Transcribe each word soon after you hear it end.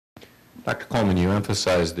Dr. Coleman, you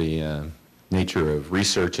emphasized the nature of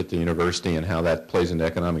research at the university and how that plays into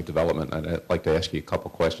economic development. I'd like to ask you a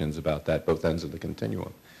couple questions about that, both ends of the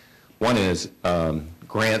continuum. One is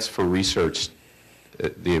grants for research.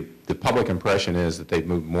 The public impression is that they've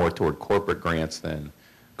moved more toward corporate grants than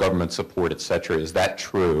government support, et cetera. Is that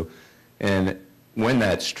true? And when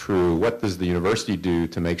that's true, what does the university do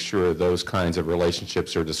to make sure those kinds of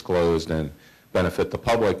relationships are disclosed and benefit the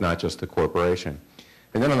public, not just the corporation?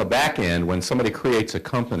 And then on the back end, when somebody creates a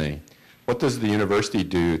company, what does the university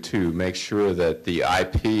do to make sure that the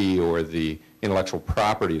IP or the intellectual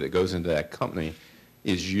property that goes into that company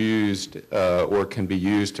is used or can be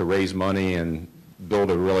used to raise money and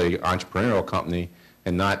build a really entrepreneurial company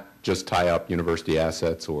and not just tie up university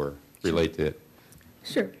assets or relate to it?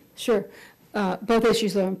 Sure. Both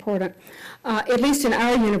issues are important. At least in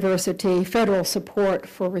our university, federal support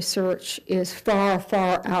for research is far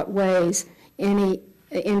outweighs any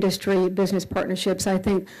industry business partnerships. I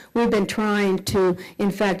think we've been trying to,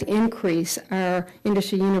 in fact, increase our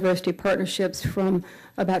industry-university partnerships from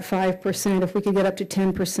about 5%. If we could get up to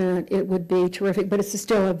 10%, it would be terrific, but it's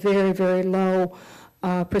still a very low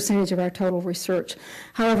percentage of our total research.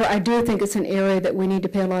 However, I do think it's an area that we need to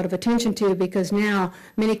pay a lot of attention to, because now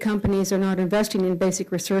many companies are not investing in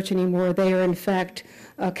basic research anymore. They are, in fact,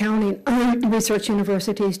 counting on research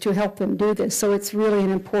universities to help them do this. So it's really an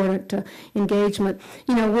important engagement.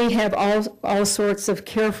 You know, we have all sorts of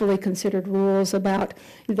carefully considered rules about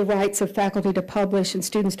the rights of faculty to publish and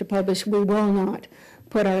students to publish. We will not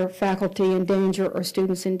put our faculty in danger or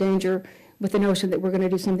students in danger with the notion that we're going to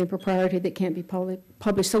do something proprietary that can't be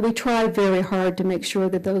published. So we try very hard to make sure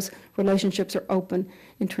that those relationships are open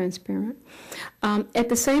and transparent. At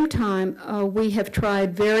the same time, we have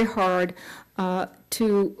tried very hard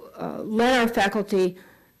to let our faculty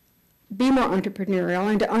be more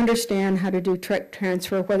entrepreneurial and to understand how to do tech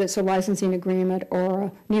transfer, whether it's a licensing agreement or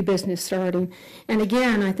a new business starting. And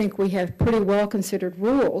again, I think we have pretty well considered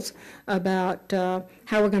rules about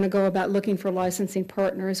how we're going to go about looking for licensing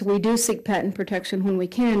partners. We do seek patent protection when we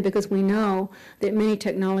can, because we know that many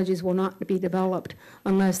technologies will not be developed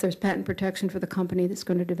unless there's patent protection for the company that's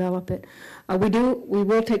going to develop it. We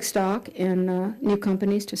will take stock in new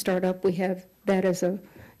companies to start up. We have that as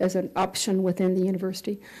an option within the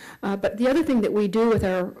university. But the other thing that we do with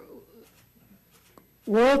our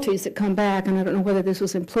royalties that come back, and I don't know whether this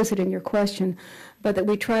was implicit in your question, but that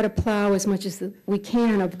we try to plow as much as we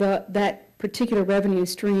can of that particular revenue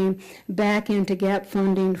stream back into gap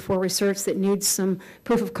funding for research that needs some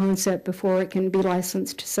proof of concept before it can be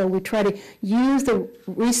licensed. So we try to use the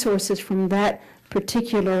resources from that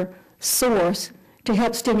particular source to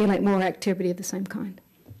help stimulate more activity of the same kind.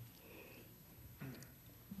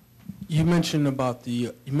 You mentioned about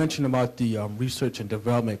the research and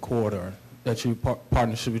development corridor that you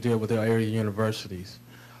partnership with with the area universities.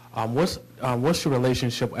 What's your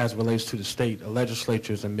relationship as it relates to the state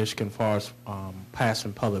legislatures in Michigan as far as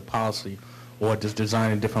passing public policy or just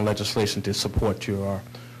designing different legislation to support your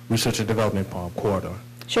research and development corridor?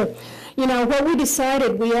 Sure. You know, what we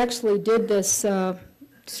decided, we actually did this,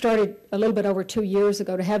 started a little bit over 2 years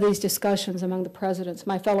ago, to have these discussions among the presidents,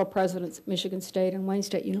 my fellow presidents at Michigan State and Wayne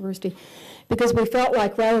State University, because we felt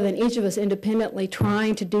like rather than each of us independently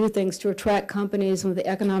trying to do things to attract companies with the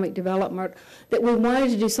economic development, that we wanted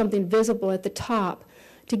to do something visible at the top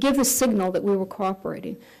to give the signal that we were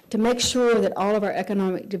cooperating, to make sure that all of our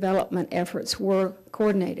economic development efforts were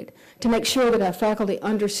coordinated, to make sure that our faculty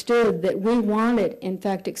understood that we wanted, in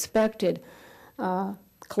fact expected,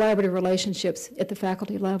 collaborative relationships at the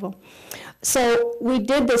faculty level. So we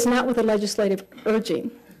did this not with a legislative urging,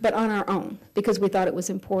 but on our own, because we thought it was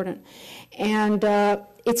important. And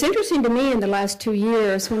it's interesting to me in the last 2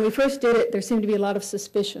 years, when we first did it, there seemed to be a lot of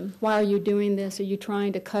suspicion. Why are you doing this? Are you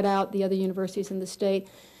trying to cut out the other universities in the state?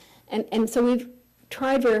 And so we've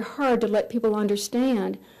tried very hard to let people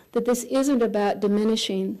understand that this isn't about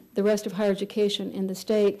diminishing the rest of higher education in the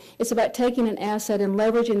state. It's about taking an asset and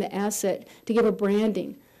leveraging the asset to give a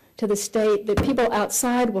branding to the state that people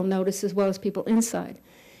outside will notice as well as people inside.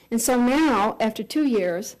 And so now, after 2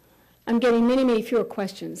 years, I'm getting many fewer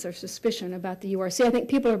questions or suspicion about the URC. I think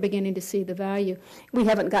people are beginning to see the value. We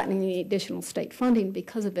haven't gotten any additional state funding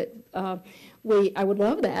because of it. I would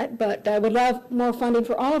love that, but I would love more funding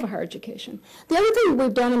for all of higher education. The other thing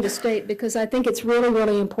we've done in the state, because I think it's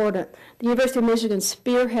really important, the University of Michigan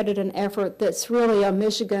spearheaded an effort that's really a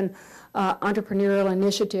Michigan entrepreneurial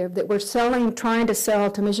initiative that we're trying to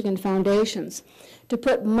sell to Michigan foundations to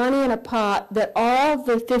put money in a pot that all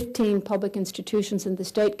the 15 public institutions in the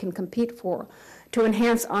state can compete for to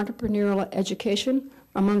enhance entrepreneurial education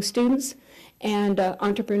among students and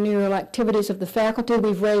entrepreneurial activities of the faculty.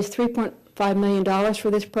 We've raised $3.5 million for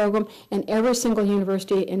this program, and every single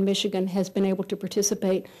university in Michigan has been able to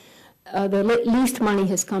participate. The least money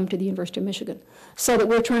has come to the University of Michigan. So that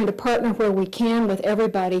we're trying to partner where we can with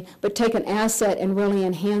everybody, but take an asset and really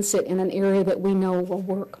enhance it in an area that we know will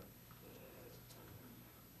work.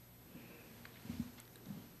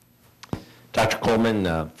 Dr.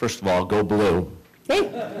 Coleman, first of all, go blue.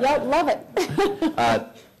 Hey, y'all love it.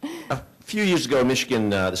 A few years ago, Michigan,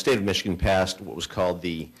 the state of Michigan passed what was called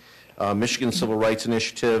the Michigan Civil Rights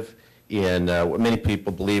Initiative in what many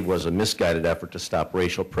people believe was a misguided effort to stop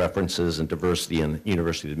racial preferences and diversity in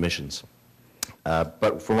university admissions.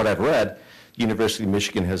 But from what I've read, the University of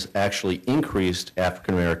Michigan has actually increased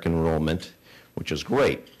African American enrollment, which is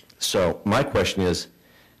great. So my question is,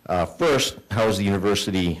 first, how has the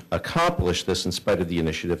university accomplished this in spite of the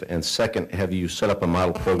initiative? And second, have you set up a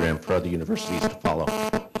model program for other universities to follow?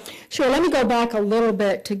 Sure, let me go back a little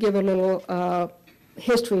bit to give a little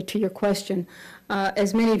history to your question.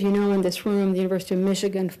 As many of you know in this room, the University of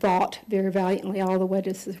Michigan fought very valiantly all the way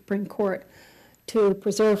to the Supreme Court to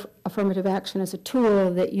preserve affirmative action as a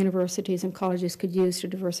tool that universities and colleges could use to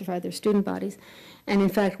diversify their student bodies. And in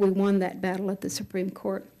fact, we won that battle at the Supreme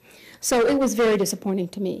Court. So it was very disappointing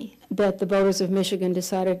to me that the voters of Michigan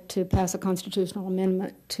decided to pass a constitutional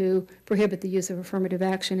amendment to prohibit the use of affirmative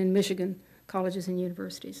action in Michigan colleges and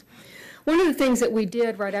universities. One of the things that we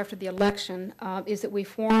did right after the election is that we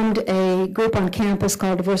formed a group on campus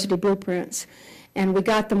called Diversity Blueprints, and we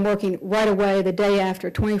got them working right away the day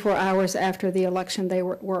after, 24 hours after the election they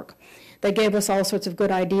were at work. They gave us all sorts of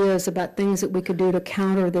good ideas about things that we could do to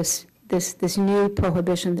counter this new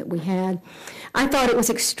prohibition that we had. I thought it was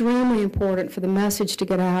extremely important for the message to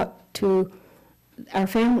get out to our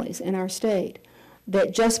families in our state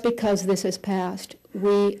that just because this has passed,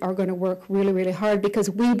 we are going to work really, really hard because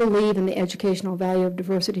we believe in the educational value of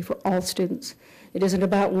diversity for all students. It isn't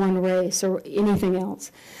about one race or anything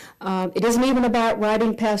else. It isn't even about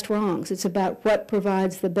righting past wrongs. It's about what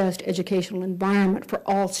provides the best educational environment for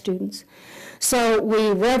all students. So we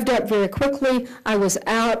revved up very quickly. I was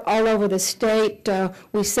out all over the state.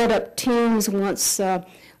 We set up teams once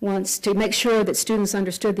to make sure that students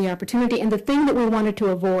understood the opportunity. And the thing that we wanted to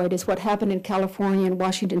avoid is what happened in California and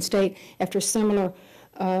Washington State after similar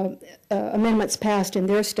amendments passed in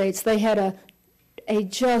their states. They had a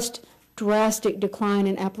just drastic decline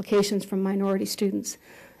in applications from minority students,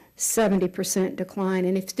 70% decline.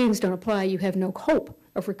 And if students don't apply, you have no hope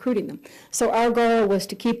of recruiting them. So our goal was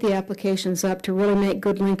to keep the applications up, to really make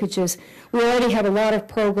good linkages. We already have a lot of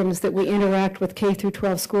programs that we interact with K through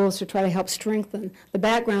 12 schools to try to help strengthen the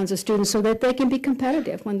backgrounds of students so that they can be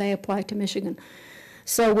competitive when they apply to Michigan.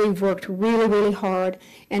 So we've worked really, really hard.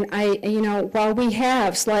 And while we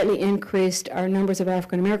have slightly increased our numbers of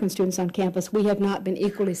African American students on campus, we have not been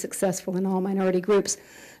equally successful in all minority groups.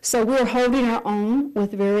 So we're holding our own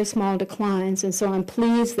with very small declines. And so I'm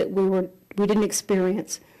pleased that we didn't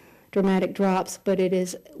experience dramatic drops, but it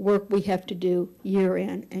is work we have to do year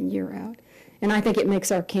in and year out. And I think it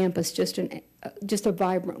makes our campus just a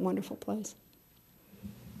vibrant, wonderful place.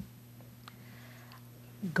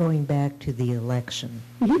 Going back to the election,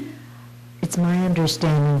 it's my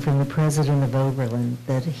understanding from the president of Oberlin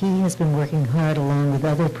that he has been working hard along with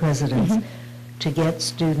other presidents to get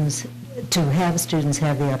students, to have students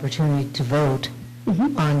have the opportunity to vote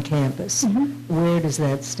on campus. Where does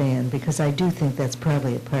that stand? Because I do think that's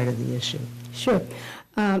probably a part of the issue. Sure.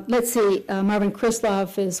 Let's see, Marvin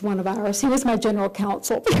Krislov is one of ours. He was my general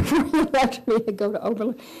counsel before he elected me to go to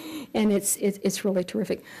Oberlin, and it's really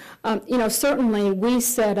terrific. Certainly we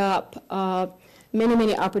set up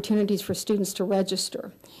many opportunities for students to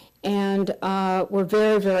register, and we're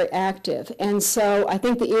very, very active. And so I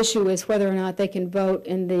think the issue is whether or not they can vote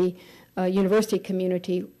in the university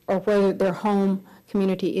community or whether their home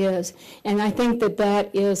community is. And I think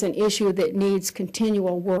that is an issue that needs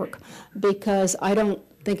continual work, because I don't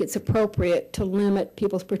think it's appropriate to limit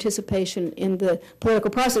people's participation in the political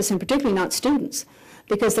process, and particularly not students,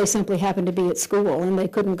 because they simply happen to be at school and they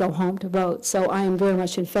couldn't go home to vote. So I am very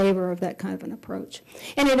much in favor of that kind of an approach.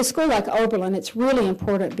 And at a school like Oberlin, it's really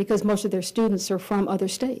important because most of their students are from other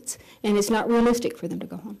states, and it's not realistic for them to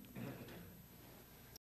go home.